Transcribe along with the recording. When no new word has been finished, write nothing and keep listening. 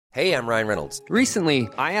Hey, I'm Ryan Reynolds. Recently,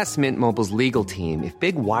 I asked Mint Mobile's legal team if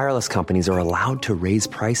big wireless companies are allowed to raise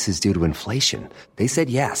prices due to inflation. They said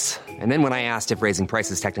yes. And then when I asked if raising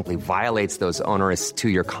prices technically violates those onerous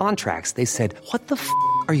two-year contracts, they said, "What the f***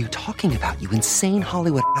 are you talking about, you insane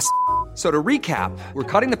Hollywood ass?" So to recap, we're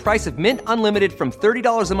cutting the price of Mint Unlimited from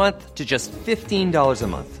 $30 a month to just $15 a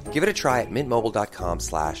month. Give it a try at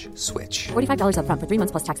mintmobile.com/switch. $45 up front for 3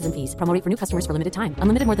 months plus taxes and fees. Promo rate for new customers for limited time.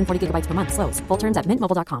 Unlimited more than 40 gigabytes per month. Slows full terms at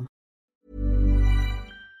mintmobile.com.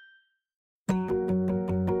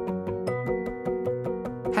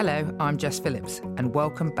 Hello, I'm Jess Phillips, and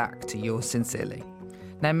welcome back to Yours Sincerely.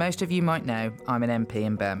 Now, most of you might know I'm an MP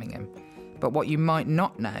in Birmingham, but what you might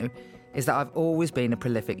not know is that I've always been a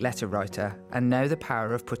prolific letter writer and know the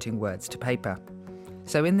power of putting words to paper.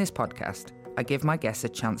 So in this podcast, I give my guests a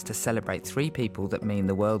chance to celebrate 3 people that mean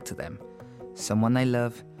the world to them. Someone they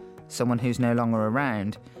love, someone who's no longer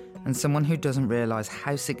around, and someone who doesn't realise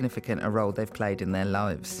how significant a role they've played in their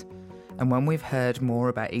lives. And when we've heard more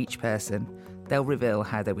about each person, they'll reveal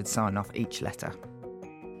how they would sign off each letter.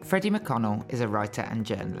 Freddy McConnell is a writer and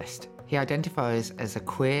journalist. He identifies as a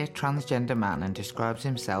queer, transgender man and describes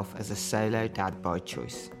himself as a solo dad by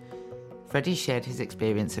choice. Freddy shared his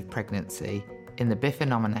experience of pregnancy in the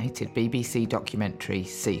BIFA-nominated BBC documentary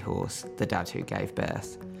Seahorse, The Dad Who Gave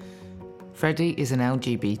Birth. Freddy is an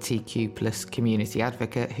LGBTQ+ community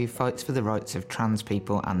advocate who fights for the rights of trans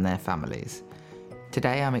people and their families.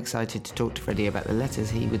 Today I'm excited to talk to Freddy about the letters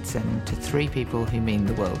he would send to 3 people who mean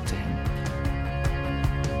the world to him.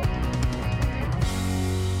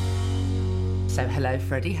 So hello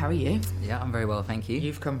Freddy, how are you? Yeah, I'm very well, thank you.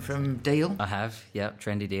 You've come from Deal. I have, yeah,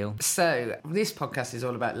 trendy Deal. So this podcast is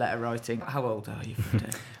all about letter writing. How old are you,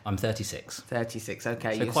 Freddy? I'm 36. 36,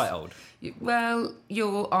 okay. So quite old. Well,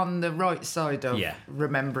 you're on the right side of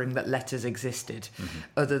remembering that letters existed,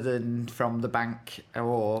 other than from the bank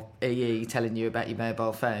or EE telling you about your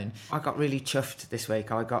mobile phone. I got really chuffed this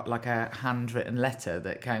week. I got like a handwritten letter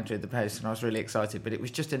that came through the post and I was really excited, but it was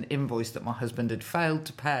just an invoice that my husband had failed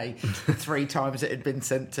to pay 3 times it had been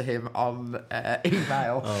sent to him on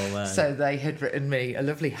email. Oh, man. So they had written me a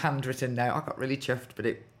lovely handwritten note. I got really chuffed, but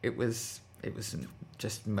it wasn't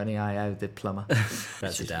just money I owe the plumber.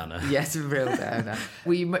 That's a downer. Yes, a real downer.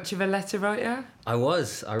 Were you much of a letter writer? I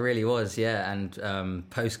really was, yeah. And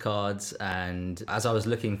postcards, and as I was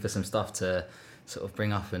looking for some stuff to sort of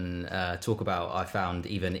bring up and talk about, I found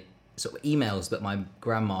even sort of emails that my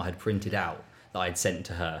grandma had printed out that I'd sent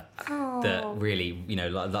to her that really,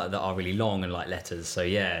 that are really long and like letters. So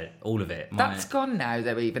yeah, all of it. That's gone now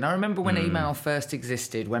though, even. I remember when email first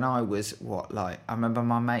existed, when I was, I remember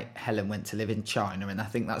my mate Helen went to live in China, and I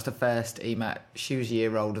think that's the first email. She was a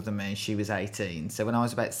year older than me, she was 18. So when I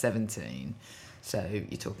was about 17, so you're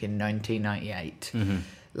talking 1998,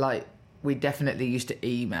 we definitely used to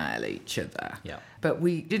email each other. Yeah. But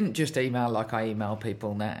we didn't just email like I email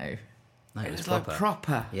people now. No, it was like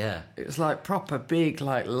proper. Yeah. It was like proper big,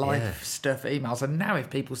 like life stuff emails. And now if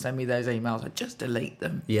people send me those emails, I just delete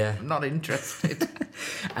them. Yeah. I'm not interested.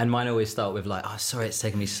 And mine always start with like, "Oh, sorry, it's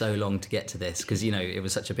taken me so long to get to this," because it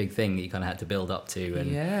was such a big thing that you kind of had to build up to. And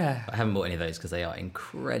yeah. I haven't bought any of those because they are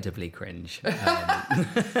incredibly cringe.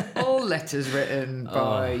 All letters written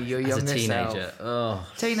by your younger as a teenager. self. Oh,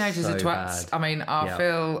 teenagers so are twats. bad. I mean, I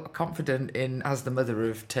feel confident in, as the mother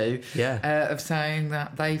of 2, of saying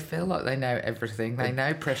that they feel like they know everything. They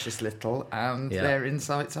know precious little, and their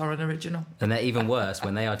insights are unoriginal. And they're even worse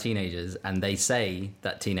when they are teenagers and they say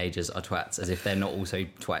that teenagers are twats as if they're not also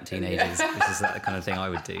twat teenagers. This is that kind of thing I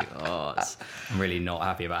would do. I'm really not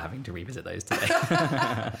happy about having to revisit those today.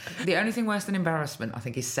 The only thing worse than embarrassment, I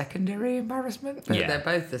think, is secondary embarrassment. They're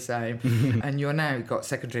both the same. And you're now got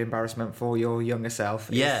secondary embarrassment for your younger self.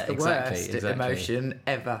 Yeah, it's the worst emotion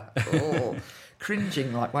ever. Oh,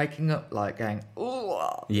 cringing, like waking up, like going,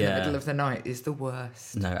 oh, in the middle of the night is the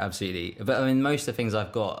worst. No, absolutely. But I mean, most of the things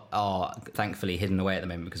I've got are thankfully hidden away at the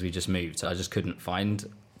moment because we just moved. So I just couldn't find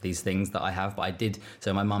these things that I have. But I did.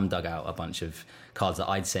 So my mum dug out a bunch of cards that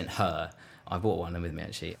I'd sent her. I brought one of them with me,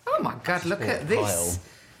 actually. Oh my God, look at this.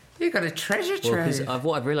 You've got a treasure trove.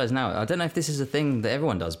 What I've realised now, I don't know if this is a thing that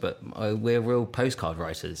everyone does, but we're real postcard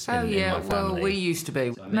writers in my family. Well, we used to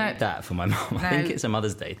be. So I made that for my mum. I think it's a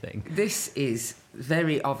Mother's Day thing. This is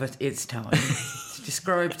very of its time. To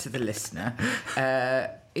describe to the listener,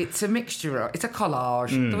 it's a mixture. It's a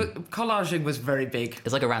collage. Collaging was very big.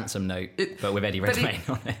 It's like a ransom note, but with Eddie Redmayne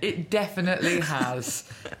on it. It definitely has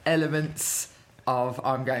elements of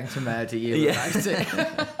 "I'm going to murder you" about it.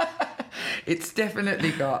 It's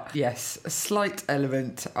definitely got, a slight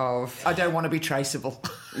element of I don't want to be traceable.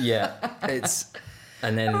 Yeah, it's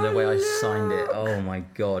And then the way I signed it, oh my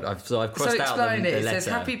God. I've crossed out the explain it. letter. It says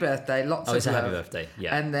happy birthday, lots of it's a love. happy birthday,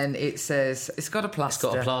 yeah. And then it says, it's got a plaster.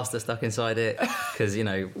 It's got a plaster stuck inside it because,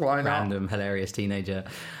 Why not? random, hilarious teenager.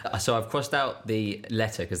 So I've crossed out the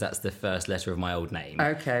letter because that's the first letter of my old name.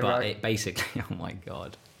 Okay, but right. it basically, oh my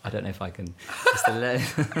God. I don't know if I can. It's the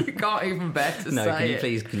letter. You can't even bear to No, say can you it.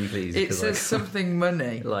 please? Can you please? It says something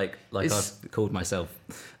money. Like I've called myself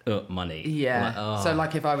Money. Yeah. Like, oh. So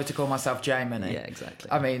like if I were to call myself J Money. Yeah,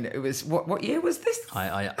 exactly. I mean, it was what year was this?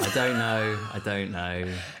 I don't know. I don't know.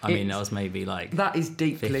 I mean, I was maybe like that is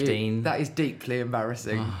deeply 15. That is deeply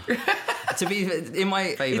embarrassing. To be in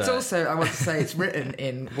my favour. It's also, I want to say, it's written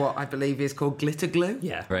in what I believe is called glitter glue.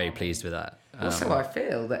 Yeah, very pleased with that. Also, I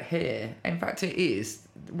feel that here, in fact, it is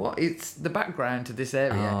it's the background to this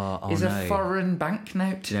area is a foreign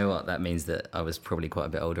banknote. Do you know what? That means that I was probably quite a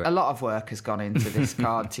bit older. A lot of work has gone into this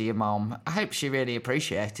card to your mum. I hope she really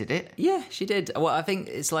appreciated it. Yeah, she did. Well, I think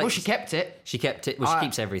it's like... Well, she kept it. She kept it. Well, she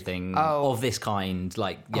keeps everything of this kind.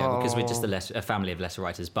 Because we're just a family of letter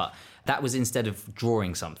writers. But that was instead of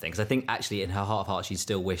drawing something. Because I think actually in her heart of hearts, she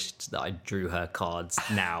still wished that I drew her cards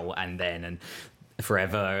now and then and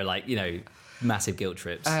forever. Massive guilt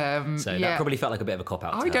trips. That probably felt like a bit of a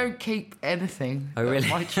cop-out. I don't keep anything really? that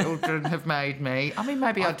my children have made me. I mean,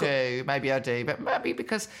 maybe I do, but maybe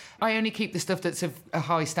because I only keep the stuff that's of a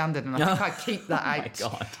high standard, and I think I keep that out. My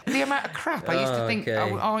God. The amount of crap I used to think,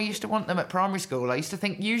 I used to want them at primary school. I used to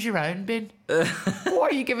think, use your own bin. Why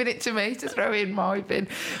are you giving it to me to throw in my bin?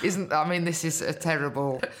 This is a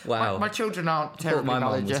terrible... Wow. My children aren't terribly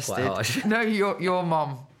maladjusted. No, your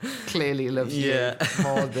mom clearly loves you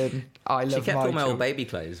more than I love my She kept all my old children. baby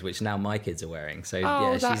clothes, which now my kids are wearing. So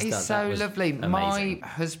that is so was lovely. Amazing. My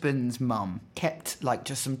husband's mum kept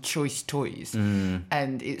just some choice toys,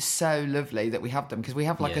 and it's so lovely that we have them because we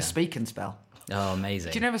have a speak and spell. Oh,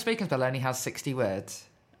 amazing! Do you know a speak and spell only has 60 words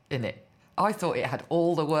in it? I thought it had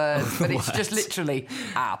all the words, but it's just literally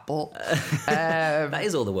apple. That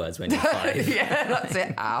is all the words when you're 5. Yeah, that's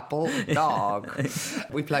it. Apple, dog.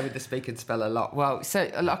 We play with the speak and spell a lot. Well, so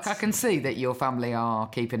I can see that your family are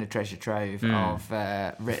keeping a treasure trove of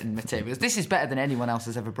written materials. This is better than anyone else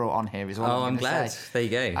has ever brought on here, is all I'm glad. say.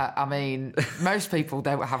 There you go. Most people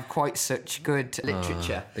don't have quite such good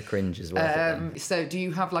literature. The cringe is worth it then. So do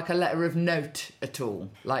you have a letter of note at all?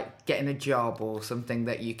 Like getting a job or something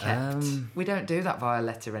that you kept? We don't do that via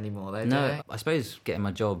letter anymore, though, do we? I suppose getting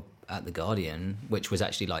my job at The Guardian, which was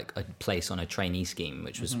actually a place on a trainee scheme,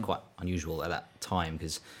 which was quite unusual at that time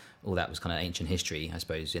because all that was kind of ancient history, I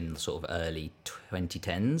suppose, in the sort of early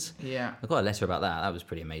 2010s. Yeah. I got a letter about that. That was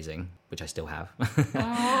pretty amazing, which I still have.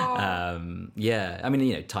 Oh.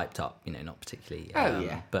 Typed up, not particularly.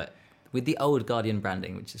 But with the old Guardian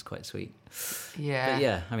branding, which is quite sweet. Yeah. But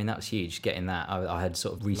yeah, that was huge, getting that. I had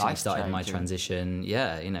sort of recently started my transition.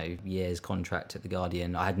 Yeah, years contract at The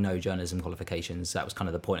Guardian. I had no journalism qualifications. That was kind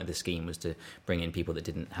of the point of the scheme, was to bring in people that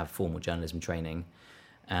didn't have formal journalism training.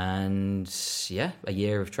 And yeah, a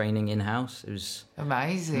year of training in-house. It was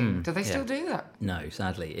amazing. Do they still do that? No,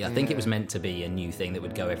 sadly. I think it was meant to be a new thing that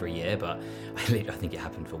would go every year, but I think it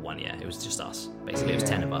happened for 1 year. It was just us. Basically, it was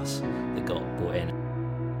 10 of us that got brought in.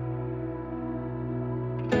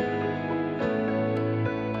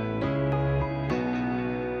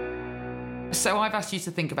 So I've asked you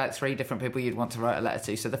to think about 3 different people you'd want to write a letter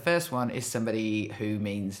to. So the first one is somebody who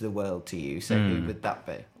means the world to you. So who would that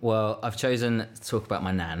be? Well, I've chosen to talk about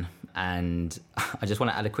my nan, and I just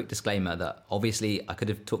want to add a quick disclaimer that obviously I could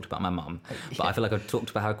have talked about my mum, but I feel like I've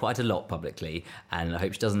talked about her quite a lot publicly, and I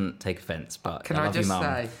hope she doesn't take offence. But Can I I love just you, Mum.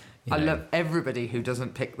 say, I love everybody who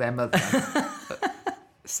doesn't pick their mother.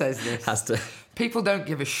 Says this. Has to. People don't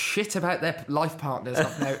give a shit about their life partners,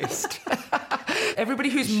 I've noticed. Everybody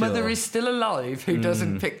whose mother is still alive who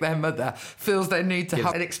doesn't pick their mother feels they need to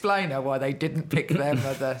have an explainer why they didn't pick their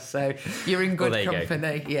mother. So you're in good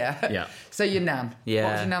company. Yeah. So your nan. Yeah.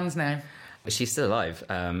 What was your nan's name? She's still alive.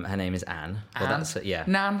 Her name is Anne. Well, Anne? that's yeah.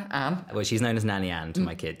 Nan Anne. Well, she's known as Nanny Anne to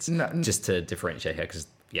my kids, just to differentiate her, because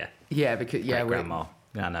because grandma,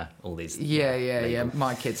 Nana, all these. Yeah.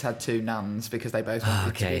 My kids had 2 nans because they both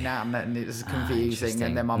wanted to be nan, and it was confusing.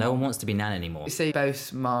 And then my no one wants to be nan anymore. You see,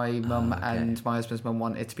 both my mum and my husband's mum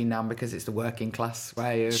wanted to be nan because it's the working class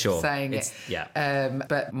way of saying it. Yeah.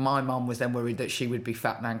 But my mum was then worried that she would be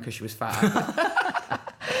fat nan because she was fat.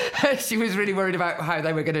 She was really worried about how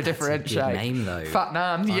they were going to differentiate. That's a good name, though. Fat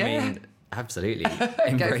nan. I mean, absolutely.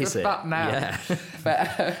 Embrace it. Fat nan. Yeah.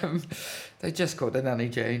 But they just called her Nanny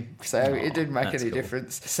Jane, so it didn't make any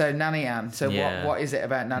difference. So Nanny Anne. So what is it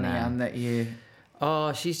about Nanny Anne that you...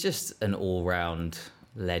 Oh, she's just an all-round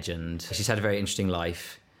legend. She's had a very interesting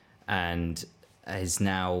life and is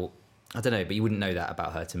now I don't know, but you wouldn't know that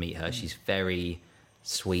about her to meet her. She's very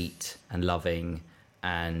sweet and loving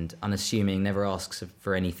and unassuming, never asks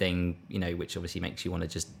for anything, you know, which obviously makes you want to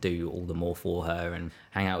just do all the more for her and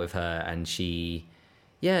hang out with her. And she's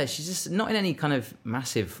just not in any kind of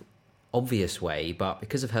massive, obvious way, but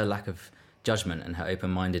because of her lack of judgment and her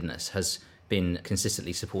open-mindedness, has been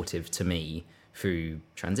consistently supportive to me through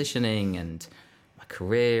transitioning and my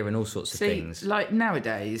career and all sorts of things. Like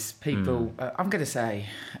nowadays, people, I'm going to say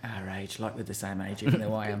our age, like we're the same age, even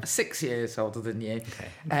though I am 6 years older than you,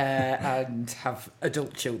 and have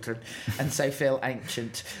adult children, and so feel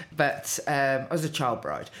ancient. But I was a child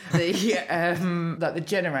bride. Like the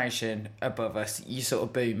generation above us, you sort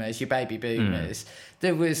of boomers, your baby boomers,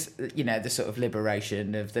 there was, you know, the sort of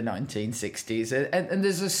liberation of the 1960s. And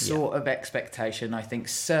there's a sort of expectation, I think,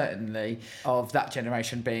 certainly, of that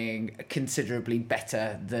generation being considerably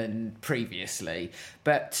better than previously.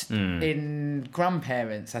 But in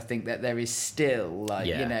grandparents, I think that there is still,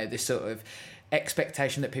 you know, this sort of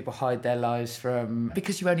expectation that people hide their lives from,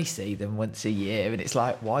 because you only see them once a year, and it's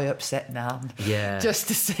like, why upset Nan? Yeah. Just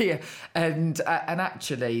to see her. And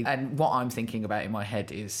actually, and what I'm thinking about in my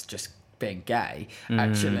head is just being gay,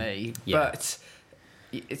 actually. But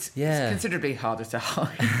it's considerably harder to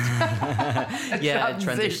hide.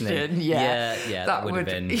 Transitioning. That would have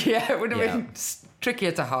been. Yeah, it would have been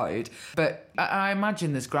trickier to hide. But I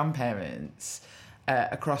imagine there's grandparents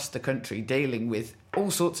across the country dealing with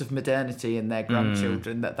all sorts of modernity in their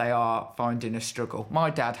grandchildren that they are finding a struggle.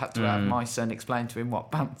 My dad had to have my son explain to him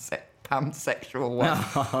what pansexual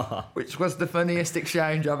was, which was the funniest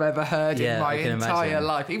exchange I've ever heard in my entire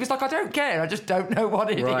life. He was like, I don't care, I just don't know what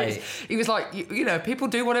it is. He was like, you know, people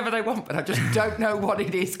do whatever they want, but I just don't know what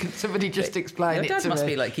it is. Can somebody just explain it to me? Your dad must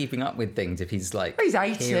be like keeping up with things if he's like... He's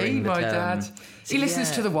 80, my dad. He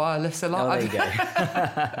listens to the Wireless a lot. Oh, there you go.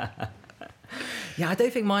 Yeah, I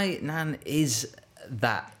don't think my nan is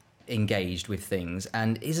that engaged with things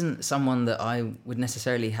and isn't someone that I would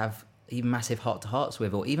necessarily have even massive heart-to-hearts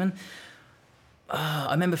with, or even...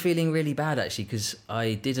 I remember feeling really bad, actually, because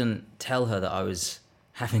I didn't tell her that I was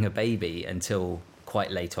having a baby until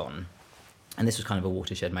quite late on. And this was kind of a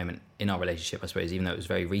watershed moment in our relationship, I suppose, even though it was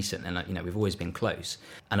very recent. And, you know, we've always been close.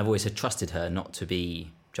 And I've always had trusted her not to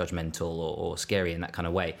be judgmental or scary in that kind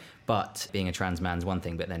of way. But being a trans man's one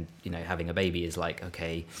thing, but then, you know, having a baby is like,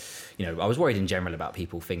 okay, you know, I was worried in general about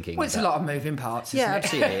people thinking... Well, it's a lot of moving parts, isn't it?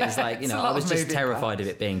 Absolutely. It's like, you know, I was just terrified of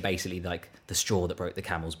it being basically like the straw that broke the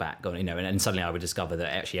camel's back, you know, and suddenly I would discover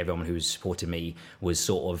that actually everyone who was supporting me was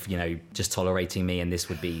sort of, you know, just tolerating me, and this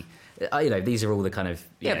would be... you know, these are all the kind of...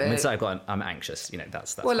 I'm anxious, you know,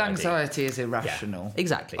 that's well, anxiety is irrational. Yeah,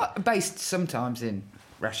 exactly. Based sometimes in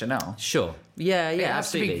rationale. Sure. Yeah, it has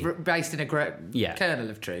absolutely. to be based in a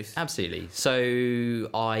kernel of truth. Absolutely.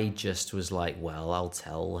 So I just was like, well, I'll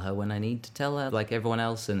tell her when I need to tell her, like everyone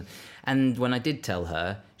else. And when I did tell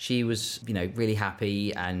her, she was, you know, really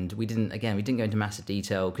happy. And we didn't go into massive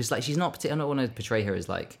detail because, like, she's not... I don't want to portray her as,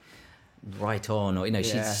 like, right on, or, you know,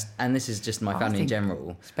 she's... And this is just my family in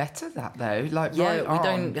general. It's better that, though. Like, yeah, right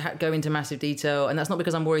on. We don't go into massive detail, and that's not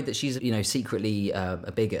because I'm worried that she's, you know, secretly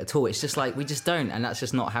a bigot at all. It's just like, we just don't, and that's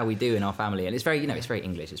just not how we do in our family. And it's very, you know, it's very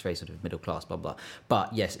English, it's very sort of middle class, blah, blah.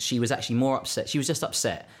 But yes, she was actually more upset. She was just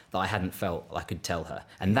upset that I hadn't felt I could tell her.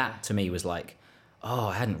 And that, to me, was like, oh,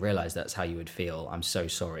 I hadn't realised that's how you would feel. I'm so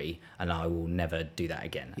sorry, and I will never do that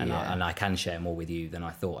again. And, I can share more with you than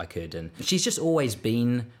I thought I could. And she's just always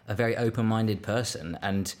been a very open-minded person.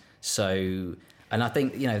 And so, and I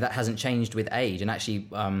think, you know, that hasn't changed with age. And actually,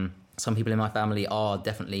 some people in my family are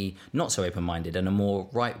definitely not so open-minded and are more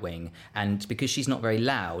right-wing. And because she's not very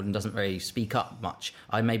loud and doesn't really speak up much,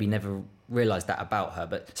 I maybe never realised that about her.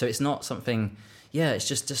 But so it's not something... Yeah, it's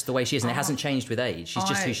just the way she is, and it hasn't changed with age. She's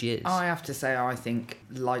just who she is. I have to say, I think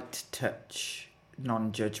light touch,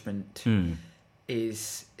 non-judgment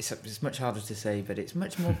is it's much harder to say, but it's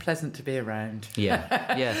much more pleasant to be around.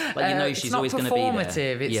 Yeah. Like, you know, she's always going to be there. It's not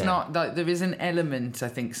performative. It's not like there is an element, I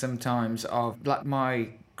think, sometimes of, like, my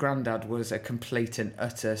granddad was a complete and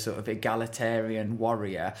utter sort of egalitarian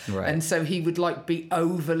warrior, and so he would, like, be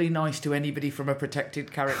overly nice to anybody from a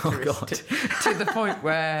protected characteristic to the point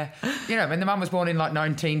where, you know, I mean, the man was born in like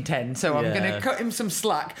 1910, so I'm going to cut him some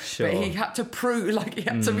slack, but he had to prove, like, he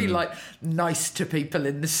had to be, like, nice to people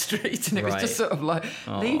in the street, and it was just sort of like,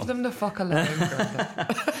 leave them the fuck alone,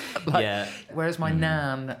 like, whereas my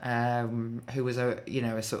nan, who was a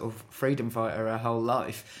sort of freedom fighter her whole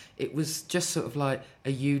life, it was just sort of like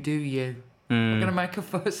a you do you. We're going to make a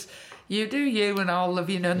fuss. You do you, and I'll love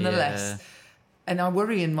you nonetheless. And I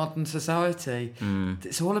worry in modern society,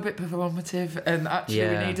 it's all a bit performative, and actually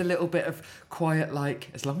we need a little bit of quiet, like,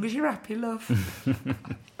 as long as you're happy, love.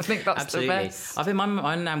 I think that's Absolutely. the best. I think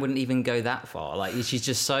my nan wouldn't even go that far. Like, she's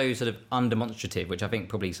just so sort of undemonstrative, which I think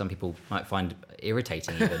probably some people might find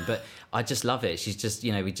irritating even, but I just love it. She's just,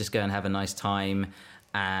 we just go and have a nice time.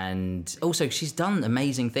 And also she's done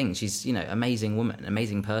amazing things. She's, amazing woman,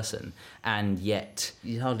 amazing person. And yet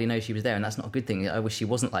you hardly know she was there. And that's not a good thing. I wish she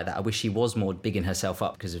wasn't like that. I wish she was more bigging herself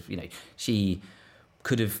up because of, she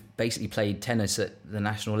could have basically played tennis at the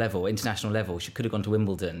national level, international level. She could have gone to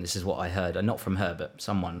Wimbledon. This is what I heard. Not from her, but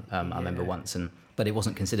someone I remember once. But it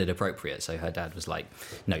wasn't considered appropriate. So her dad was like,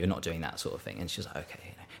 no, you're not doing that sort of thing. And she was like,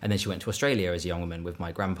 okay. And then she went to Australia as a young woman with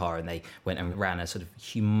my grandpa, and they went and ran a sort of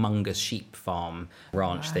humongous sheep farm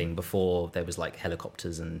ranch thing before there was like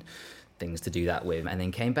helicopters and things to do that with. And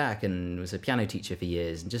then came back and was a piano teacher for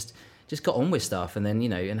years and just got on with stuff. And then,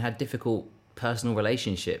 and had difficult personal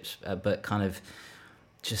relationships, but kind of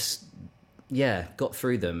just... got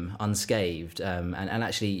through them unscathed, and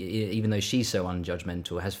actually, even though she's so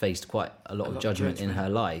unjudgmental, has faced quite a lot of judgment in her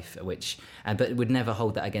life, but would never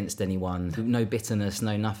hold that against anyone. No bitterness,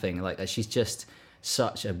 no nothing. Like, she's just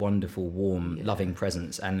such a wonderful, warm, loving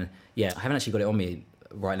presence. And I haven't actually got it on me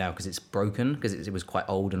right now because it's broken, because it was quite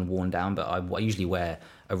old and worn down. But I usually wear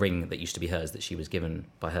a ring that used to be hers that she was given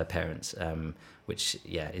by her parents, which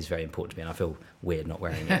is very important to me, and I feel weird not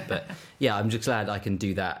wearing it. But I'm just glad I can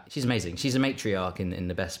do that. She's amazing. She's a matriarch in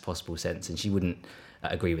the best possible sense, and she wouldn't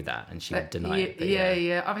agree with that, and she would deny it.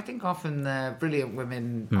 But I think often brilliant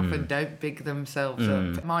women often don't big themselves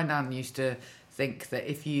up. My nan used to think that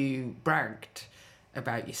if you bragged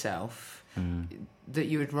about yourself, that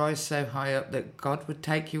you would rise so high up that God would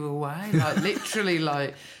take you away. Like, literally,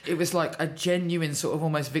 like, it was like a genuine sort of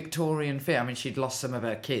almost Victorian fear. I mean, she'd lost some of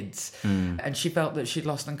her kids, and she felt that she'd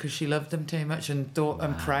lost them because she loved them too much and thought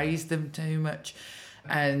and praised them too much.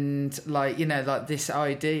 And like, like this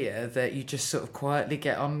idea that you just sort of quietly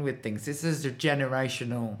get on with things. This is a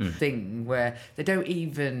generational thing where they don't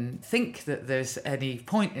even think that there's any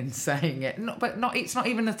point in saying it. It's not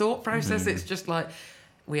even a thought process. It's just like,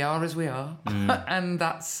 we are as we are, and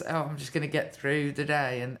that's I'm just going to get through the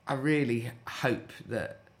day. And I really hope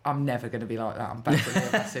that I'm never going to be like that. I'm back to be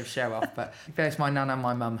a massive show off. But both my nan and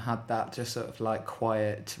my mum had that just sort of like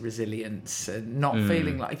quiet resilience and not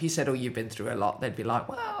feeling like, if you said, you've been through a lot, they'd be like,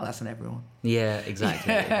 well, that's an everyone. Yeah,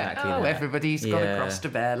 exactly. Everybody's got a cross to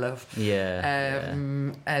bear, love.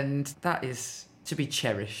 And that is to be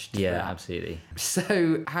cherished. Yeah, absolutely.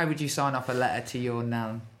 So how would you sign off a letter to your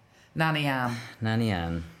nan? Nanny Ann. Nanny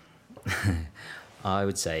Ann. I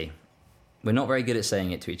would say, we're not very good at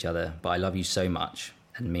saying it to each other, but I love you so much,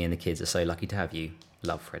 and me and the kids are so lucky to have you.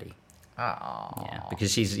 Love, Freddie. Aww. Yeah,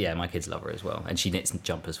 because my kids love her as well, and she knits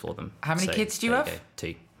jumpers for them. How many kids do you have?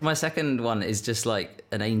 2. My second one is just like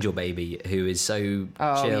an angel baby who is so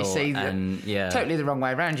chill. You see, and totally the wrong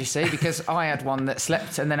way around, you see, because I had one that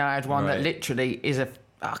slept, and then I had one that literally is a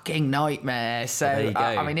fucking nightmare. So there you go.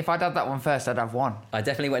 I mean, if I'd had that one first, I'd have one. I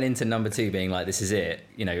definitely went into number 2 being like, this is it.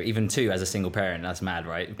 Even 2 as a single parent, that's mad,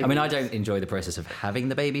 right? I mean, I don't enjoy the process of having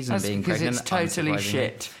the babies and being pregnant. It's totally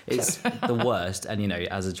shit. It's the worst, and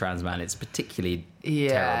as a trans man, it's particularly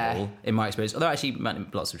terrible in my experience. Although actually,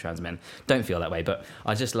 lots of trans men don't feel that way, but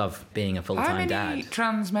I just love being a full-time dad. How many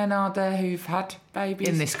trans men are there who've had babies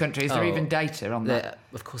in this country? Is there even data on that?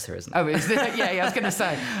 Of course there isn't. Oh, is there? Yeah, I was going to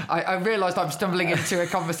say. I realised I'm stumbling into a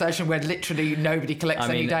conversation where literally nobody collects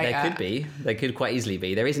any data. There could be. There could quite easily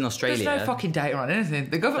be. There is in Australia. There's no fucking data on anything.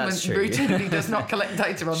 The government routinely does not collect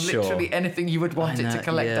data on literally anything you would want it to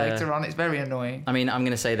collect data on. It's very annoying. I mean, I'm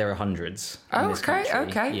going to say there are hundreds.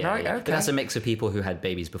 Okay, right. But that's a mix of people who had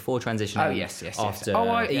babies before transitioning. Oh, yes.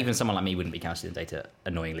 After, even someone like me wouldn't be counted in data,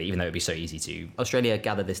 annoyingly, even though it'd be so easy to. Australia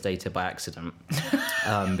gathered this data by accident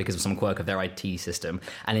because of some quirk of their IT system.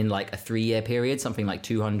 And in like a 3-year period, something like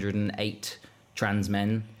 208 trans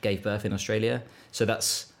men gave birth in Australia. So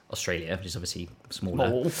that's Australia, which is obviously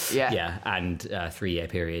smaller. Yeah, and 3-year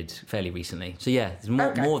period fairly recently. So it's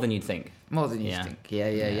more than you'd think. More than you think.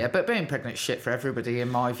 Yeah. But being pregnant is shit for everybody, in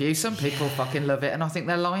my view. Some people fucking love it, and I think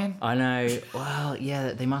they're lying. I know. Well,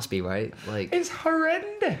 they must be, right? Like, it's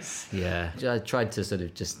horrendous. Yeah. I tried to sort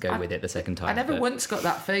of just go with it the second time. I never once got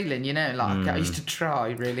that feeling, like I used to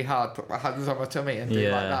try really hard, put my hands on my tummy and do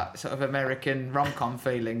like that sort of American rom-com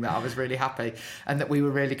feeling that I was really happy and that we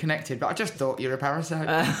were really connected. But I just thought you're a parasite.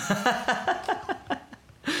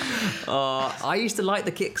 I used to like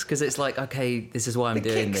the kicks because it's like, okay, this is why I'm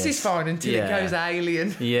doing this. The kicks is fine until it goes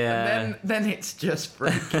alien. Yeah. And then it's just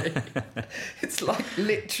freaky. It's like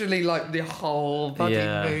literally like the whole body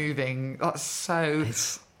moving. That's so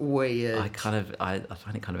weird. I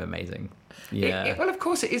find it kind of amazing. Yeah. Well, of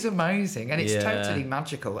course, it is amazing, and it's Yeah. totally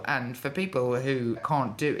magical. And for people who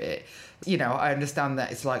can't do it, you know, I understand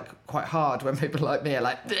that it's like quite hard when people like me are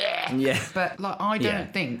like, bleh. Yeah. But like,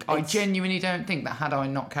 I genuinely don't think that had I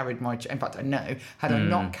not carried my, in fact, I know, had I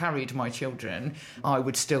not carried my children, I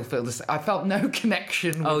would still feel the same. I felt no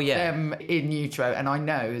connection with them in utero, and I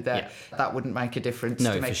know that that wouldn't make a difference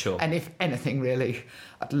to me. For sure. And if anything, really,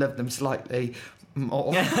 I'd love them slightly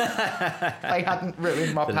more. They hadn't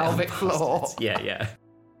ruined my pelvic floor. Yeah.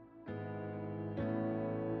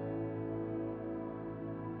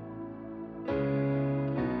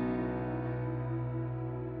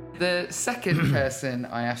 The second person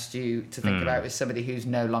I asked you to think about is somebody who's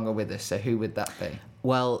no longer with us. So who would that be?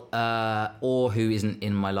 Well, or who isn't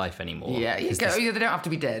in my life anymore. Yeah, they don't have to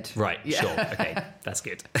be dead. Right, Yeah. sure. Okay, that's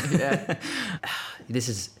good. Yeah. This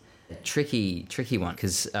is a tricky one,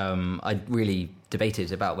 because I really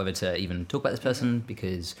debated about whether to even talk about this person,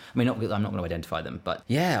 because, I mean, I'm not going to identify them, but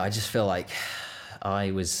yeah, I just feel like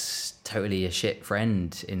I was totally a shit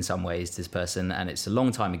friend in some ways to this person, and it's a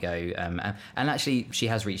long time ago. And actually, she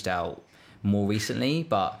has reached out more recently,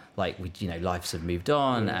 but like lives have moved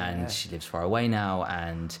on, and she lives far away now,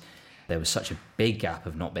 and there was such a big gap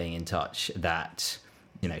of not being in touch that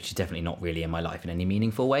she's definitely not really in my life in any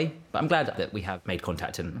meaningful way. But I'm glad that we have made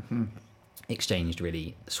contact and exchanged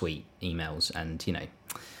really sweet emails, and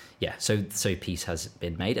so peace has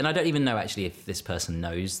been made. And I don't even know actually if this person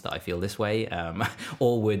knows that I feel this way,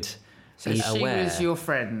 or would be aware. She was your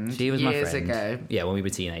friend. She was my friend. Years ago. Yeah, when we were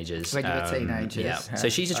teenagers. When you were teenagers. Yeah. So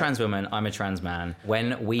she's a trans woman. I'm a trans man.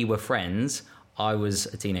 When we were friends, I was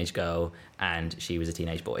a teenage girl and she was a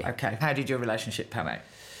teenage boy. Okay. How did your relationship pan out?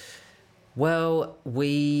 Well,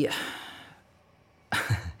 I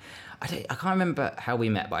can't remember how we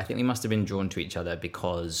met, but I think we must have been drawn to each other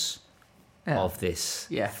because of this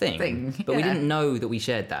thing. But we didn't know that we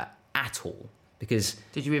shared that at all. Because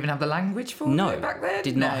did you even have the language for it back then?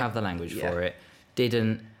 Did not have the language for it.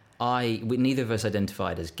 Neither of us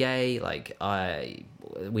identified as gay.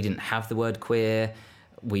 We didn't have the word queer.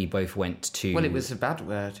 We both went to... Well, it was a bad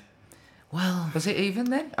word. Well... Was it even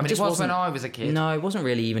then? I mean, it was when I was a kid. No, it wasn't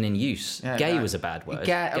really even in use. Yeah, gay was a bad word.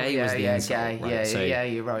 Gay was the insult. Gay. Right? Yeah,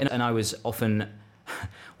 you're right. And I was often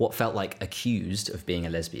what felt like accused of being a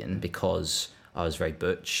lesbian because I was very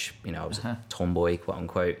butch. I was a tomboy, quote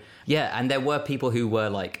unquote. Yeah, and there were people who were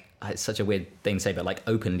like... It's such a weird thing to say, but like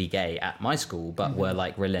openly gay at my school, but were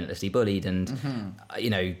like relentlessly bullied, and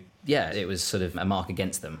it was sort of a mark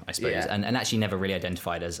against them, I suppose, and actually never really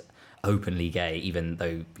identified as openly gay, even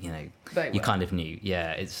though you kind of knew.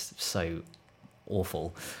 Yeah, it's so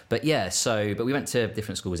awful. But but we went to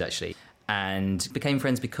different schools actually, and became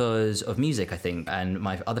friends because of music, I think. And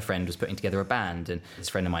my other friend was putting together a band, and this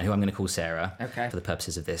friend of mine, who I'm going to call Sarah, for the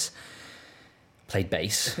purposes of this, played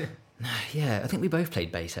bass. Yeah, I think we both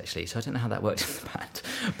played bass, actually, so I don't know how that worked in the band.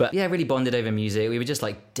 But yeah, really bonded over music. We were just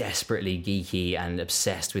like desperately geeky and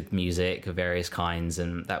obsessed with music of various kinds,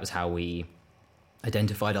 and that was how we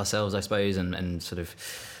identified ourselves, I suppose, and sort of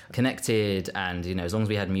connected. And, as long as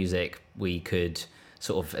we had music, we could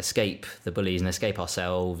sort of escape the bullies and escape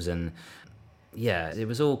ourselves. And yeah, it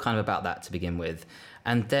was all kind of about that to begin with.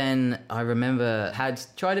 And then I remember had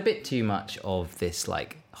tried a bit too much of this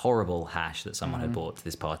like horrible hash that someone had brought to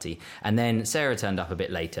this party, and then Sarah turned up a bit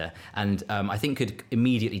later, and I think could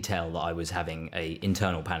immediately tell that I was having a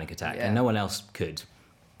internal panic attack, and no one else could.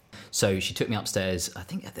 So she took me upstairs. I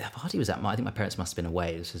think the party was I think my parents must have been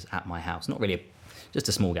away. This was at my house, not really just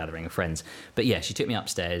a small gathering of friends. But yeah, she took me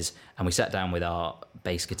upstairs and we sat down with our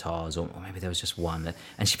bass guitars, or maybe there was just one.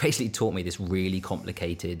 And she basically taught me this really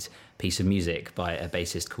complicated piece of music by a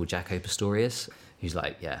bassist called Jaco Pastorius, who's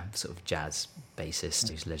like, sort of jazz bassist,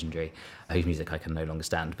 who's legendary, whose music I can no longer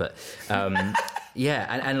stand. But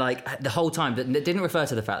and like the whole time, it didn't refer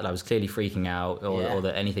to the fact that I was clearly freaking out or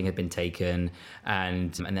that anything had been taken.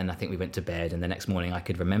 And then I think we went to bed, and the next morning I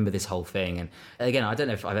could remember this whole thing. And again, I don't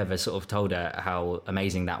know if I've ever sort of told her how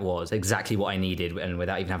amazing that was, exactly what I needed. And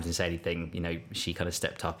without even having to say anything, she kind of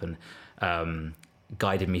stepped up and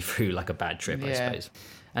guided me through like a bad trip, I suppose.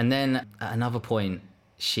 And then at another point,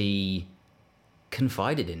 she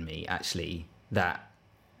confided in me, actually, that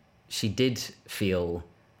she did feel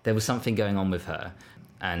there was something going on with her,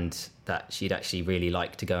 and that she'd actually really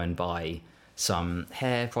like to go and buy some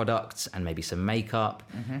hair products and maybe some makeup.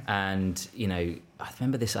 And I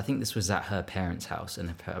remember this, I think this was at her parents' house,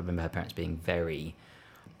 and I remember her parents being very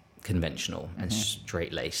conventional and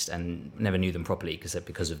straight-laced, and never knew them properly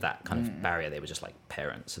because of that kind of barrier. They were just like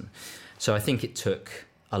parents. And so I think it took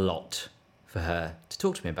a lot for her to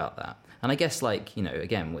talk to me about that. And I guess, like, you know,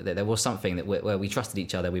 again, there was something that where we trusted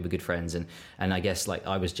each other, we were good friends, and I guess, like,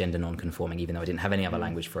 I was gender non-conforming, even though I didn't have any other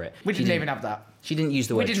language for it. We didn't even have that. She didn't use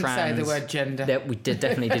the word trans. We didn't say the word gender. We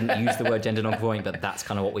definitely didn't use the word gender non-conforming, but that's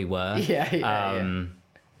kind of what we were. Yeah.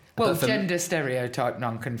 Well, gender stereotype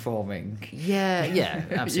non-conforming. Yeah,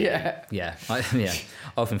 absolutely. Yeah. I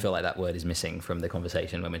often feel like that word is missing from the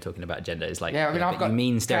conversation when we're talking about gender. It's like, I've got you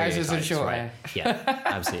mean stereotypes, trousers and short right? hair. Yeah,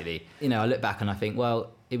 absolutely. You know, I look back and I think,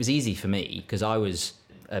 well, it was easy for me because I was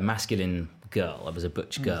a masculine girl. I was a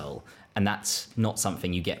butch girl. And that's not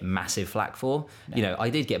something you get massive flack for. No. You know, I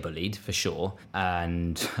did get bullied, for sure.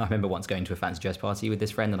 And I remember once going to a fancy dress party with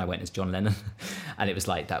this friend and I went as John Lennon. And it was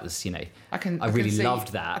like, that was, you know, I really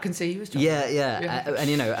loved that. I can see you as John Lennon. Yeah. And,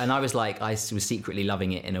 you know, and I was like, I was secretly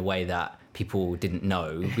loving it in a way that people didn't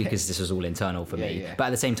know because this was all internal for me. Yeah. But at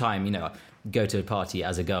the same time, you know, go to a party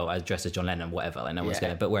as a girl, as dressed as John Lennon, whatever, like no one's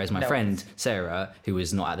going to. But whereas my friend Sarah, who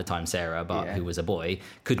was not at the time Sarah, but who was a boy,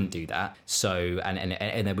 couldn't do that. So,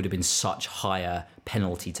 and there would have been such higher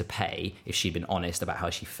penalty to pay if she'd been honest about how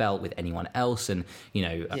she felt with anyone else. And, you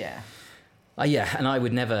know, and I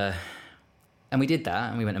would never. And we did that,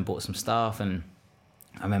 and we went and bought some stuff. And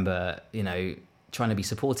I remember, you know, trying to be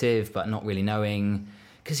supportive, but not really knowing.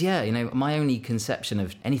 Because, you know, my only conception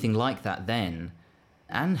of anything like that then,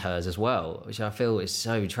 and hers as well, which I feel is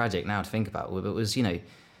so tragic now to think about, but it was, you know,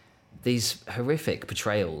 these horrific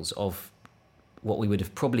portrayals of what we would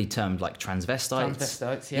have probably termed like transvestites.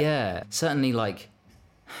 Transvestites, Yeah, certainly like,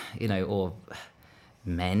 you know, or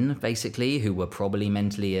men, basically, who were probably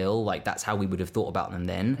mentally ill. Like, that's how we would have thought about them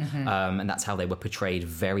then. Mm-hmm. And that's how they were portrayed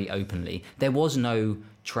very openly. There was no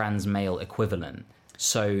trans male equivalent.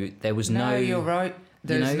 So there was no... No, you're right.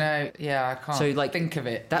 There's I can't think of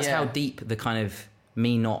it. That's how deep the kind of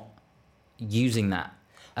me not using that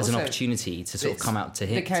as an opportunity to sort of come out to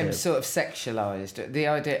him. Became sort of sexualised. The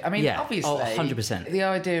idea, I mean, obviously, 100%. The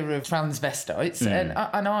idea of transvestites,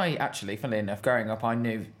 and I actually, funnily enough, growing up, I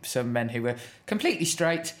knew some men who were completely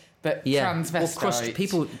straight, but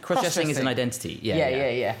transvestites. Well, cross-dressing is an identity.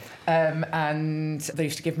 Yeah. And they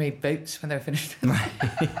used to give me boots when they were finished.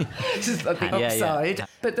 Just like the upside. Yeah.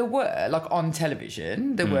 But there were, like on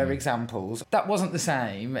television, there were examples. That wasn't the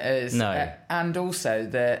same as... No. And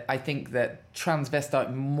also, I think that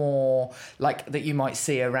transvestite more, like that you might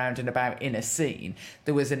see around and about in a scene,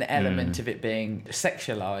 there was an element of it being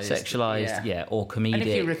sexualised. Sexualised, or comedic. And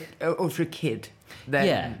if you're a kid...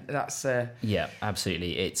 Then that's yeah,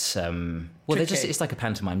 absolutely. It's it's like a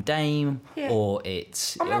pantomime dame, or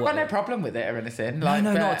it's. I've not got no problem with it or anything. Like,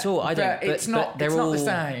 no, not at all. I don't. But it's not. They're all the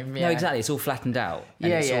same. Yeah. No, exactly. It's all flattened out.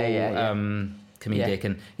 And it's all comedic,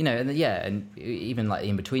 and you know, and even like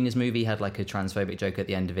In Betweeners movie had like a transphobic joke at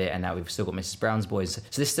the end of it, and now we've still got Mrs. Brown's Boys.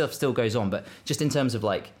 So this stuff still goes on, but just in terms of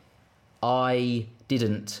like, I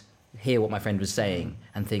didn't hear what my friend was saying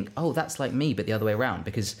and think, oh, that's like me, but the other way around,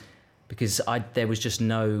 because there was just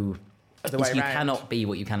no... You cannot be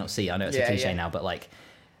what you cannot see. I know it's a cliche now, but like,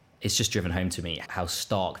 it's just driven home to me how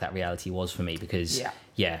stark that reality was for me, because,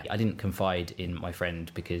 I didn't confide in my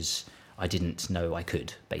friend because I didn't know I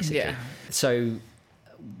could, basically. Yeah. So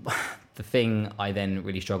the thing I then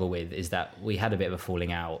really struggle with is that we had a bit of a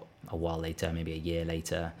falling out a while later, maybe a year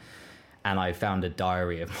later, and I found a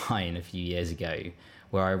diary of mine a few years ago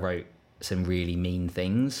where I wrote some really mean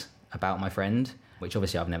things about my friend, which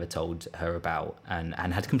obviously I've never told her about and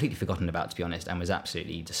had completely forgotten about, to be honest, and was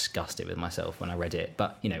absolutely disgusted with myself when I read it.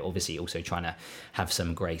 But, you know, obviously also trying to have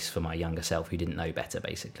some grace for my younger self who didn't know better,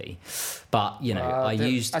 basically. But, you know, I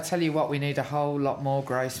tell you what, we need a whole lot more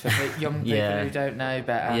grace for young people who don't know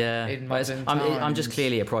better in modern times. I'm just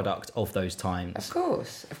clearly a product of those times.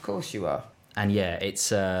 Of course you are. And,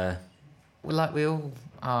 it's... Well, like we all...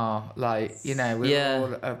 are, like, you know, we're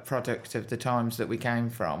all a product of the times that we came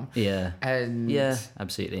from. Yeah. And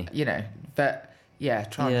absolutely. You know, but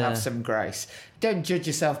try and have some grace. Don't judge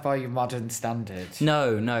yourself by your modern standards.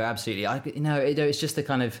 No, absolutely. It's just the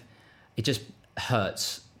kind of, it just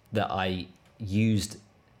hurts that I used,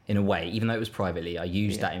 in a way, even though it was privately, I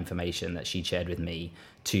used that information that she shared with me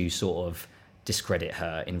to sort of discredit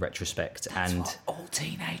her in retrospect. That's and what all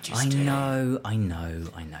teenagers do. I know.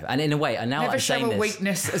 And in a way, and now never I'm show saying a this...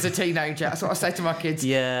 weakness as a teenager. That's what I say to my kids.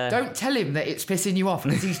 Yeah. Don't tell him that it's pissing you off,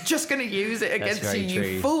 because he's just going to use it against you,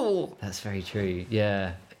 you fool. That's very true.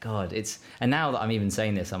 Yeah. God, and now that I'm even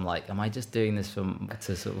saying this, I'm like, am I just doing this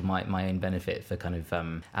to sort of my own benefit for kind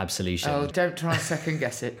of absolution? Oh, don't try and second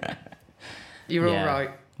guess it. You're all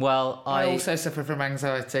right. Well, I also suffer from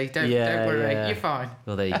anxiety. Don't worry, you're fine.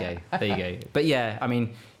 Well, there you go. But I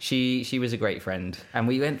mean, she was a great friend, and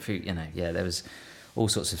we went through, there was all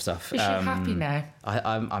sorts of stuff. Is she happy now?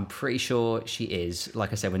 I'm pretty sure she is.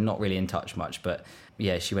 Like I said, we're not really in touch much, but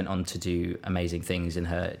yeah, she went on to do amazing things in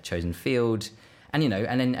her chosen field. And,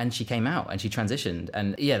 and she came out and she transitioned.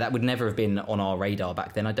 And yeah, that would never have been on our radar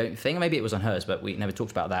back then, I don't think. Maybe it was on hers, but we never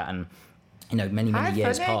talked about that. And, many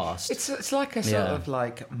years passed. It's like a sort of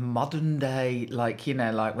like modern day, like,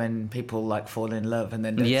 like when people like fall in love and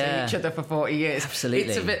then don't see each other for 40 years. Absolutely.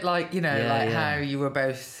 It's a bit like, how you were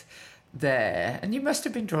both there and you must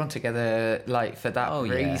have been drawn together like for that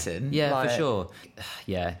reason. Yeah, like, for sure.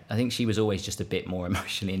 Yeah, I think she was always just a bit more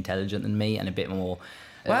emotionally intelligent than me and a bit more...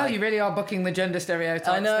 Well, you really are bucking the gender stereotypes.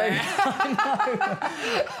 I know. There.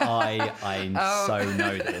 I so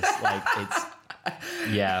know this. Like, it's...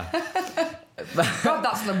 Yeah. God,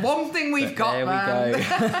 that's the one thing we've got, there man.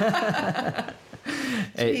 We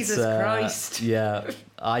go. Jesus Christ. Yeah.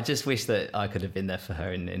 I just wish that I could have been there for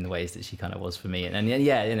her in the ways that she kind of was for me.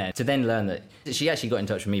 And to then learn that she actually got in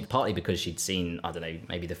touch with me partly because she'd seen, I don't know,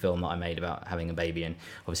 maybe the film that I made about having a baby, and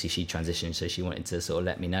obviously she transitioned, so she wanted to sort of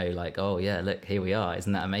let me know, like, oh yeah, look, here we are,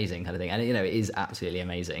 isn't that amazing, kind of thing. And it is absolutely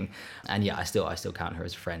amazing. And yeah, I still count her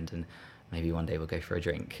as a friend, and maybe one day we'll go for a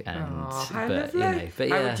drink. And how but lovely. but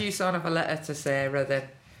yeah. How would you sign off a letter to Sarah then?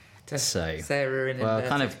 Sarah in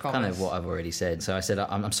kind of what I've already said. So I said,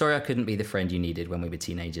 I'm sorry I couldn't be the friend you needed when we were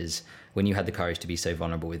teenagers, when you had the courage to be so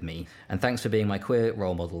vulnerable with me. And thanks for being my queer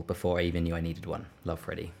role model before I even knew I needed one. Love,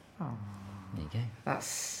 Freddie. Aww. There you go.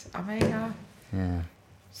 That's, yeah.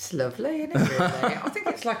 It's lovely, isn't it, really? I think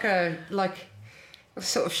it's like a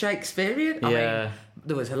sort of Shakespearean. I mean,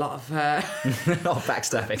 there was a lot of... a lot of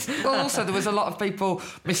backstabbing. Well, also, there was a lot of people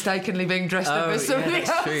mistakenly being dressed up as somebody else.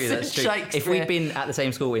 That's true. If we'd been at the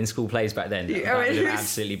same school in school plays back then, that would have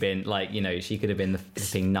absolutely been, like, she could have been the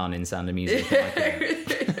flipping nun in Sound of Music.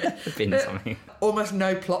 Been something. Almost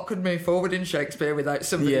no plot could move forward in Shakespeare without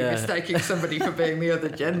somebody mistaking somebody for being the other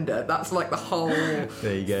gender. That's like the whole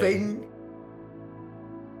thing.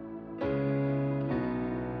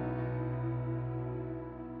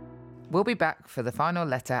 We'll be back for the final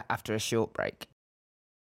letter after a short break.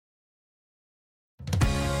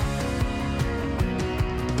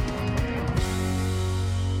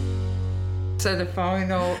 So the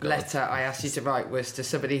final letter I asked you to write was to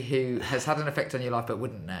somebody who has had an effect on your life but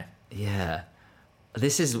wouldn't know. Yeah.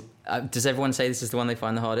 This is... does everyone say this is the one they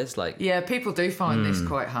find the hardest? Like, yeah, people do find this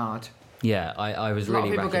quite hard. Yeah, I was really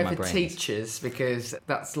racking my brains. A lot of people go for teachers because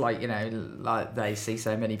that's like, like they see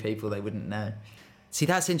so many people they wouldn't know. See,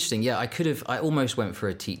 that's interesting. Yeah, I almost went for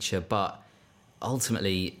a teacher, but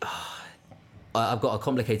ultimately, I've got a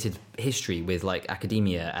complicated history with like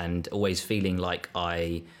academia and always feeling like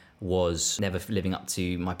I was never living up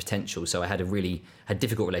to my potential. So I had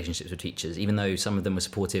difficult relationships with teachers, even though some of them were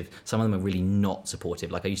supportive, some of them were really not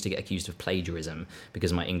supportive. Like I used to get accused of plagiarism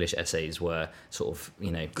because my English essays were sort of,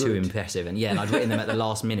 too impressive. And and I'd written them at the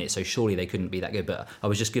last minute, so surely they couldn't be that good. But I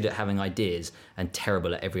was just good at having ideas and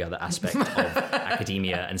terrible at every other aspect of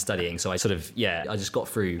academia and studying. So I sort of, I just got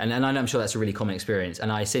through. And I'm sure that's a really common experience.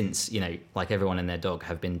 And I since, like everyone and their dog,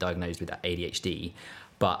 have been diagnosed with ADHD.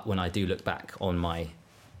 But when I do look back on my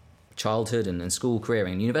childhood and school career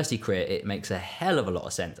and university career, it makes a hell of a lot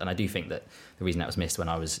of sense. And I do think that the reason that was missed when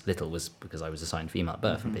I was little was because I was assigned female at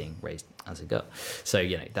birth and being raised as a girl. So,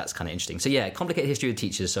 that's kind of interesting. So, complicated history with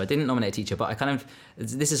teachers. So I didn't nominate a teacher, but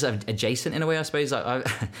this is adjacent in a way, I suppose. I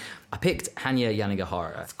picked Hanya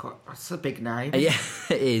Yanagihara. That's a big name. Yeah,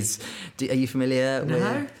 it is. Are you familiar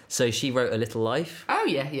with... So she wrote A Little Life. Oh,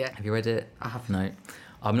 yeah. Have you read it? I haven't. No.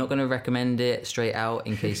 I'm not going to recommend it straight out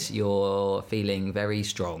in case you're feeling very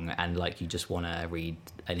strong and like you just want to read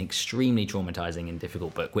an extremely traumatizing and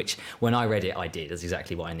difficult book, which when I read it, I did. That's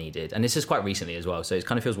exactly what I needed. And this is quite recently as well, so it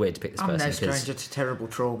kind of feels weird to pick this person. I'm no stranger to terrible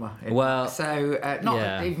trauma.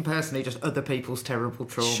 Not even personally, just other people's terrible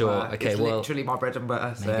trauma. Sure, okay, it's literally my bread and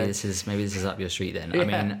butter. So. Maybe this is up your street then. Yeah.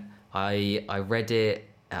 I mean, I read it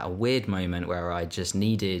at a weird moment where I just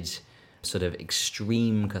needed sort of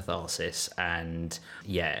extreme catharsis, and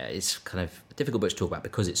it's kind of a difficult book to talk about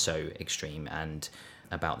because it's so extreme and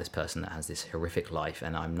about this person that has this horrific life.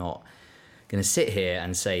 And I'm not going to sit here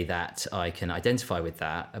and say that I can identify with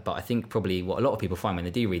that, but I think probably what a lot of people find when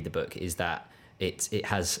they do read the book is that it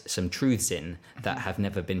has some truths in that have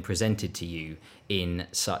never been presented to you in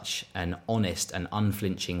such an honest and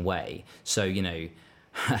unflinching way. So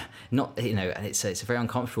not it's a very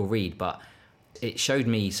uncomfortable read, but it showed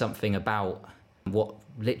me something about what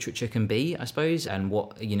literature can be, I suppose, and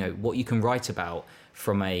what you can write about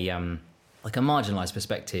from a like a marginalised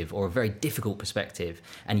perspective or a very difficult perspective,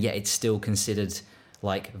 and yet it's still considered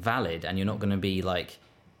like valid, and you're not going to be like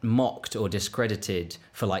mocked or discredited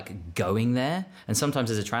for like going there. And sometimes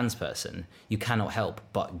as a trans person, you cannot help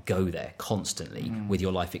but go there constantly with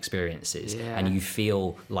your life experiences, and you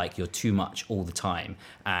feel like you're too much all the time.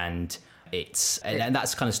 And and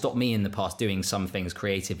that's kind of stopped me in the past doing some things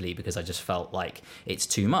creatively, because I just felt like it's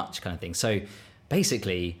too much kind of thing. So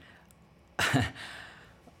basically,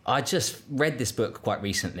 I just read this book quite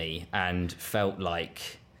recently and felt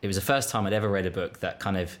like it was the first time I'd ever read a book that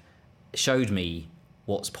kind of showed me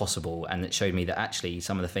what's possible, and it showed me that actually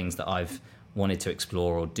some of the things that I've wanted to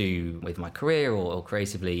explore or do with my career or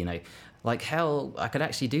creatively, you know, like hell, I could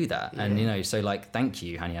actually do that. Yeah. And, you know, so like, thank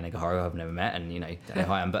you, Hanya Nagahara, I've never met, and, you know, don't know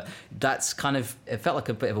who I am. But that's kind of, it felt like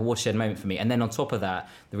a bit of a watershed moment for me. And then on top of that,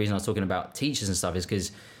 the reason I was talking about teachers and stuff is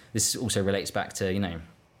because this also relates back to, you know,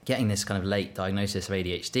 getting this kind of late diagnosis of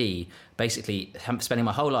ADHD, basically spending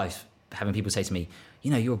my whole life having people say to me, you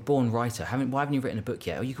know, you're a born writer. Why haven't you written a book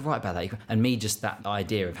yet? Oh, you could write about that. And me, just that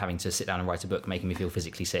idea of having to sit down and write a book, making me feel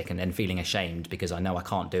physically sick, and then feeling ashamed because I know I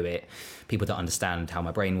can't do it. People don't understand how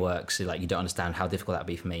my brain works. Like, you don't understand how difficult that would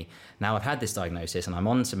be for me. Now I've had this diagnosis and I'm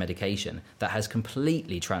on some medication that has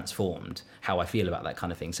completely transformed how I feel about that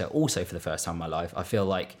kind of thing. So also for the first time in my life, I feel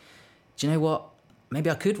like, do you know what? Maybe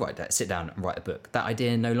I could sit down and write a book. That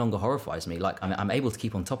idea no longer horrifies me. Like, I'm able to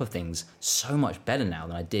keep on top of things so much better now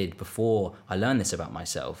than I did before I learned this about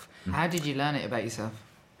myself. How did you learn it about yourself?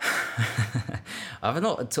 I've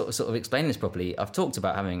not sort of explained this properly. I've talked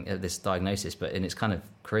about having this diagnosis, and it's kind of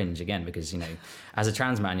cringe again, because, you know, as a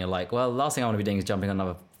trans man, you're like, well, the last thing I want to be doing is jumping on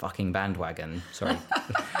another fucking bandwagon. Sorry.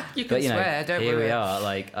 You can swear, don't worry. Here we are.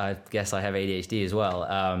 Like, I guess I have ADHD as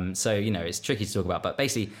well. So, you know, it's tricky to talk about. But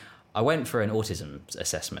basically, I went for an autism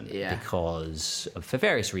assessment because, for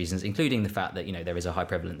various reasons, including the fact that, you know, there is a high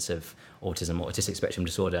prevalence of autism or autistic spectrum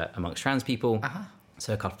disorder amongst trans people.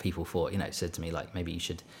 So a couple of people said to me, like, maybe you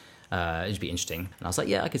should, it'd be interesting. And I was like,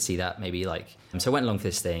 yeah, I could see that, maybe, like. So I went along for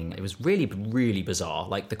this thing. It was really, really bizarre.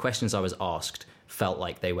 Like, the questions I was asked felt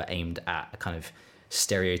like they were aimed at a kind of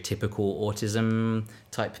stereotypical autism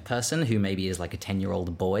type person who maybe is like a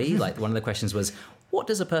 10-year-old boy. Like, one of the questions was, what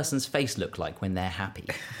does a person's face look like when they're happy?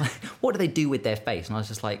 What do they do with their face? And I was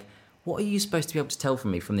just like, what are you supposed to be able to tell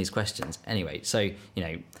from me from these questions? Anyway, so, you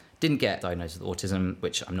know, didn't get diagnosed with autism,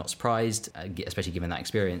 which I'm not surprised, especially given that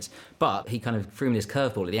experience. But he kind of threw me this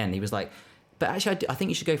curveball at the end. He was like, but actually, I think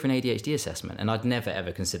you should go for an ADHD assessment. And I'd never,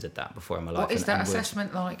 ever considered that before in my life. What is that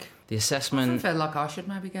assessment like? The assessment... I feel like I should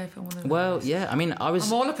maybe go for one of those. Well, yeah, I mean,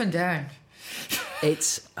 I'm all up and down. It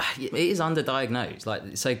is underdiagnosed,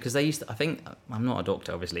 like, so, because they used to, I think, I'm not a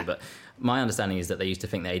doctor obviously, but my understanding is that they used to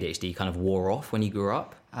think that ADHD kind of wore off when you grew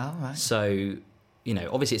up. Oh, right. So, you know,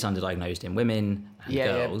 obviously it's underdiagnosed in women and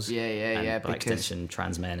girls, and by extension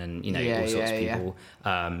trans men, and, you know, all sorts of people,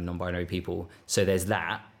 non-binary people. So there's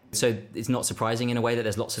that. So it's not surprising in a way that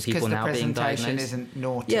there's lots of people now being diagnosed. Because the presentation isn't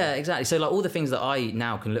naughty. Yeah, exactly. So, like, all the things that I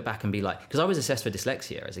now can look back and be like, because I was assessed for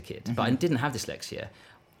dyslexia as a kid, but I didn't have dyslexia.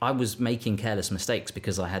 I was making careless mistakes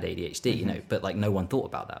because I had ADHD, you know, but, like, no one thought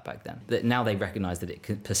about that back then. That now they recognise that it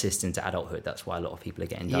can persist into adulthood. That's why a lot of people are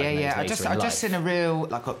getting diagnosed. I just seen a real,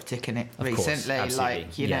 like, uptick in it recently. Course,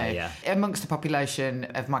 like, you know, amongst the population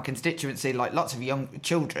of my constituency, like, lots of young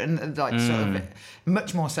children, like, sort of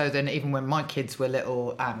much more so than even when my kids were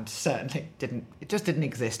little, and certainly didn't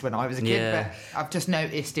exist when I was a kid. But I've just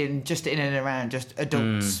noticed in and around just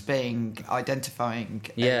adults identifying.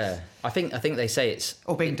 I think they say it's...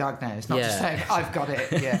 Or being diagnosed, not just saying, I've got it,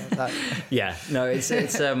 No, it's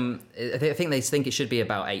I think they think it should be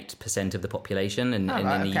about 8% of the population, and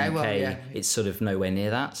in the UK, it's sort of nowhere near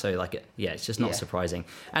that. So, like, it's just not surprising.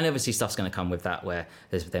 And obviously stuff's going to come with that, where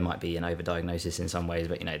there might be an overdiagnosis in some ways,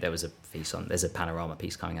 but, you know, there's a Panorama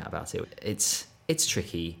piece coming out about it. It's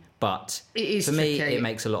tricky, but for me, it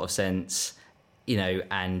makes a lot of sense, you know,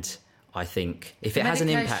 and... I think if it has an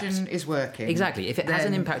impact... Medication is working. Exactly. If it has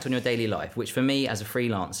an impact on your daily life, which for me as a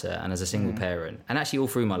freelancer and as a single parent, and actually all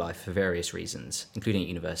through my life for various reasons, including at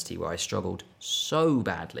university where I struggled so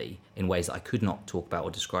badly in ways that I could not talk about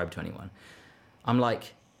or describe to anyone, I'm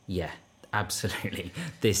like, yeah, absolutely.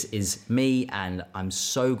 This is me, and I'm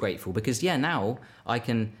so grateful because, now I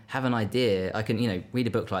can have an idea. I can, you know, read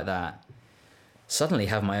a book like that, suddenly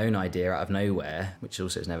have my own idea out of nowhere, which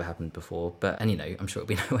also has never happened before. And, you know, I'm sure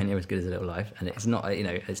it'll be nowhere near as good as A Little Life. And it's not, you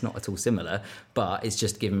know, it's not at all similar, but it's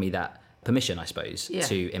just given me that permission, I suppose,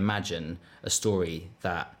 to imagine a story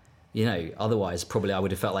that, you know, otherwise probably I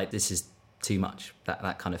would have felt like this is too much,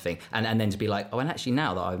 that kind of thing. And then to be like, oh, and actually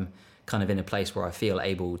now that I'm kind of in a place where I feel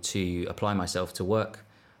able to apply myself to work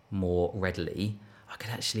more readily, I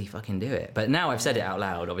could actually fucking do it. But now I've said it out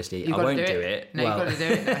loud, obviously, I gotta won't do it. No, you've got to do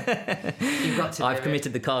it now. You've got to I've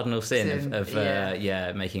committed the cardinal sin of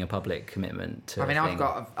making a public commitment to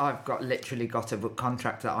I've literally got a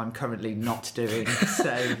contract that I'm currently not doing.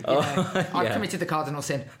 So, I've committed the cardinal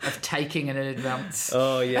sin of taking in advance.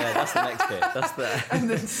 Oh, yeah, that's the next bit. That's the... and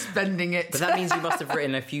then spending it. But that means you must have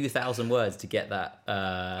written a few thousand words to get that...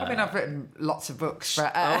 I've written lots of books.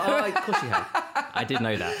 But, of course you have. I did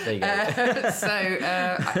know that. There you go. So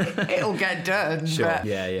it'll get done. Sure. But,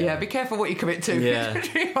 yeah. Be careful what you commit to. Yeah.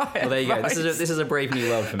 Well, there you go. This is a brave new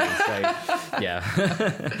world for me. So,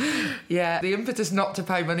 yeah. Yeah. The impetus not to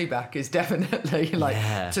pay money back is definitely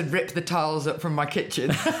to rip the tiles up from my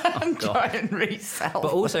kitchen and try and resell.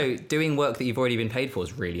 But also doing work that you've already been paid for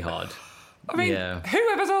is really hard. I mean,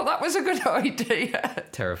 whoever thought that was a good idea?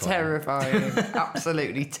 Terrifying.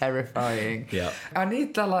 Absolutely terrifying. Yeah. I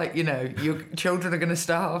need the, your children are going to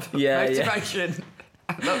starve. Motivation.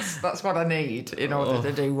 That's what I need in order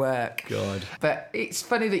to do work. God. But it's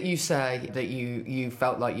funny that you say that you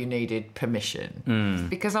felt like you needed permission.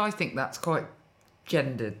 Because I think that's quite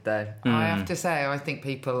gendered, though. I have to say, I think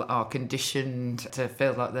people are conditioned to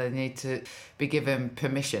feel like they need to be given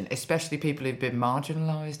permission, especially people who've been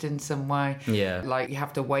marginalised in some way. Yeah. Like, you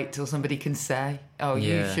have to wait till somebody can say,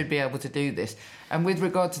 you should be able to do this. And with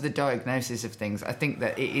regard to the diagnosis of things, I think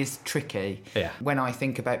that it is tricky. Yeah. When I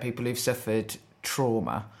think about people who've suffered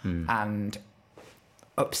trauma and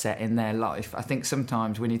upset in their life, I think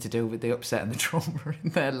sometimes we need to deal with the upset and the trauma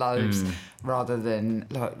in their lives rather than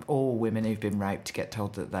all women who've been raped get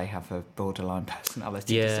told that they have a borderline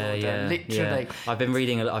personality disorder. Literally. I've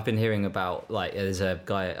been hearing about there's a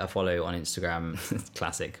guy I follow on Instagram,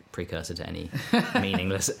 classic precursor to any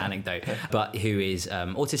meaningless anecdote, but who is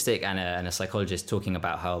autistic and a psychologist, talking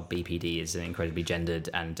about how BPD is an incredibly gendered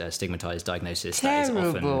and stigmatized diagnosis that is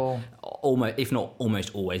often almost, if not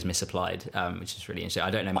almost always misapplied, which is really interesting. I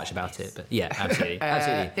don't know much about it, but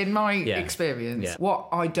absolutely. In my experience, what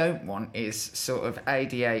I don't want is sort of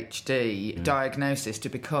ADHD diagnosis to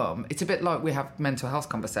become... It's a bit like we have mental health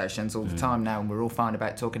conversations all the time now, and we're all fine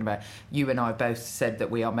about talking about... You and I both said that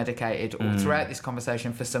we are medicated all throughout this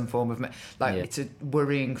conversation for some form of... It's a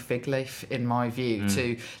worrying fig leaf, in my view,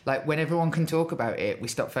 to... when everyone can talk about it, we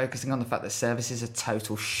stop focusing on the fact that services are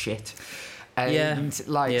total shit. And so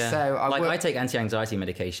I take anti-anxiety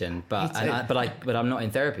medication, but I'm not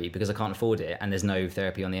in therapy because I can't afford it, and there's no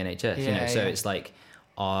therapy on the NHS. So it's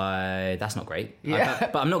that's not great.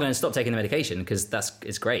 But I'm not going to stop taking the medication because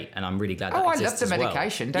it's great, and I'm really glad that exists. I love the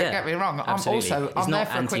medication. Don't get me wrong. Absolutely. I'm there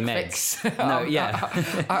for a quick fix.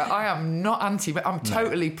 I am not anti. I'm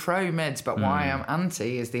totally pro meds, but why I am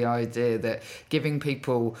anti is the idea that giving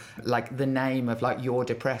people the name of you're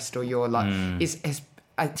depressed or you're is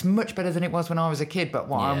it's much better than it was when I was a kid, but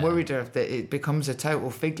what I'm worried of that it becomes a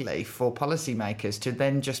total fig leaf for policymakers to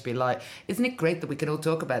then just be isn't it great that we can all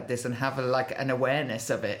talk about this and have an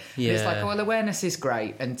awareness of it? Yeah. And it's awareness is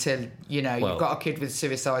great until you've got a kid with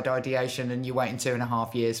suicide ideation and you're waiting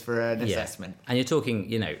 2.5 years for an assessment. And you're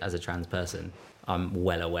talking, as a trans person, I'm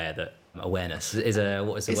well aware that awareness is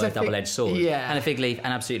a double-edged sword, and a fig leaf, and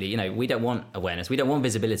absolutely, we don't want awareness, we don't want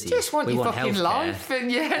visibility, just want your fucking life,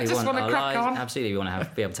 and just want to crack on. Absolutely, we want to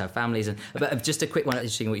be able to have families, but just a quick one,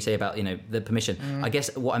 interesting what you say about the permission. I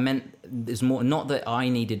guess what I meant is more not that I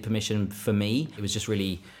needed permission for me, it was just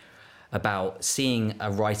really about seeing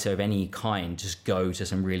a writer of any kind just go to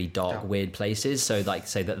some really dark, weird places. So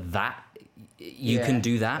say that you can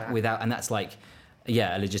do that without, and that's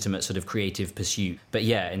a legitimate sort of creative pursuit. But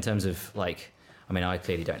in terms of I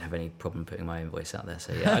clearly don't have any problem putting my own voice out there.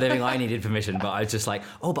 So I don't think I needed permission, but I was just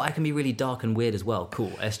but I can be really dark and weird as well.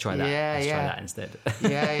 Cool, let's try that. Let's try that instead.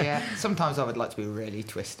 Sometimes I would like to be really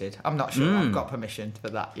twisted. I'm not sure I've got permission for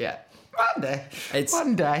that yet.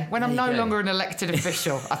 One day, when I'm no longer an elected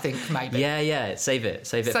official, I think maybe. Save it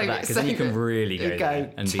for that, because then you can really go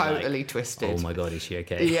there and totally be twisted. Oh my God, is she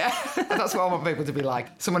okay? Yeah, that's what I want people to be like.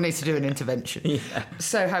 Someone needs to do an intervention.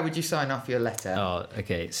 So how would you sign off your letter? Oh,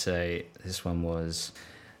 okay, so this one was...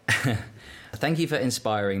 Thank you for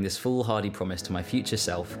inspiring this foolhardy promise to my future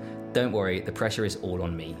self. Don't worry, the pressure is all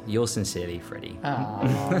on me. Yours sincerely, Freddie.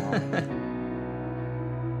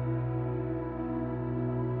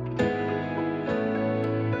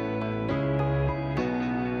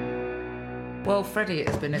 Well, Freddie,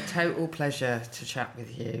 it's been a total pleasure to chat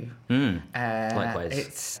with you. Likewise.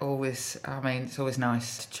 It's always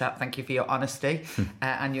nice to chat. Thank you for your honesty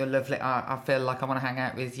and your lovely... I feel like I want to hang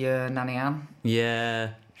out with your Nanny Anne.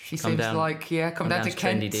 Yeah. She Come seems down. like, come down to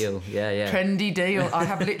Kent. Trendy Deal. Yeah. Trendy Deal. I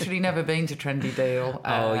have literally never been to Trendy Deal.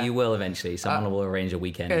 You will eventually. Someone will arrange a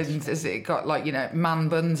weekend. And has it got, like, man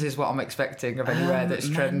buns is what I'm expecting of anywhere that's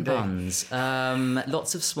Man trendy. buns.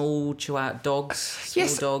 Lots of small Chihuahua dogs.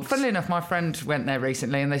 Yes, Dogs. funnily enough, my friend went there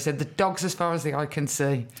recently and they said the dogs as far as the eye can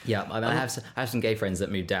see. Yeah, I have some gay friends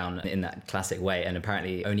that moved down in that classic way and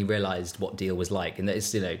apparently only realised what Deal was like. And that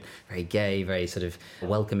it's, very gay, very sort of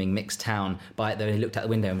welcoming mixed town. But they looked out the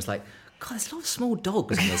window and was like, God, there's a lot of small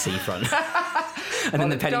dogs on the seafront. And then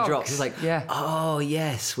the penny dogs. drops. It's like, oh,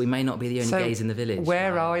 yes, we may not be the only gays in the village.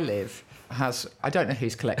 Where I live I don't know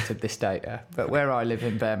who's collected this data, but where I live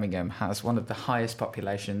in Birmingham has one of the highest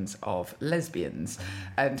populations of lesbians.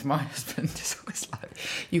 And my husband is always like,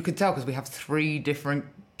 you could tell because we have 3 different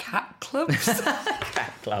cat clubs.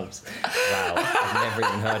 Cat clubs. Wow. I've never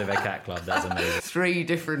even heard of a cat club. That's amazing. 3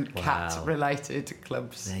 different cat-related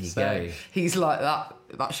clubs. There you go. He's like,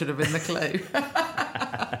 that should have been the clue.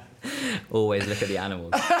 Always look at the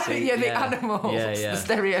animals. The animals. The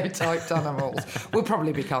stereotyped animals. We'll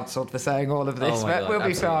probably be cancelled for saying all of this, but we'll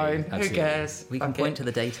be fine. Absolutely. Who cares? We can point to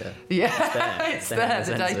the data. Yeah, it's there.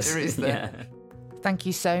 The data is there. Yeah. Thank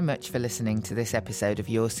you so much for listening to this episode of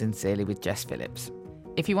Yours Sincerely with Jess Phillips.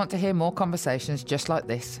 If you want to hear more conversations just like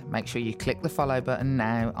this, make sure you click the follow button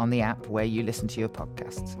now on the app where you listen to your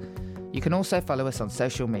podcasts. You can also follow us on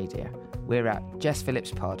social media. We're at Jess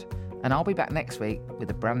Phillips Pod, and I'll be back next week with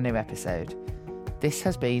a brand new episode. This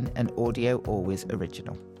has been an Audio Always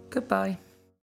original. Goodbye.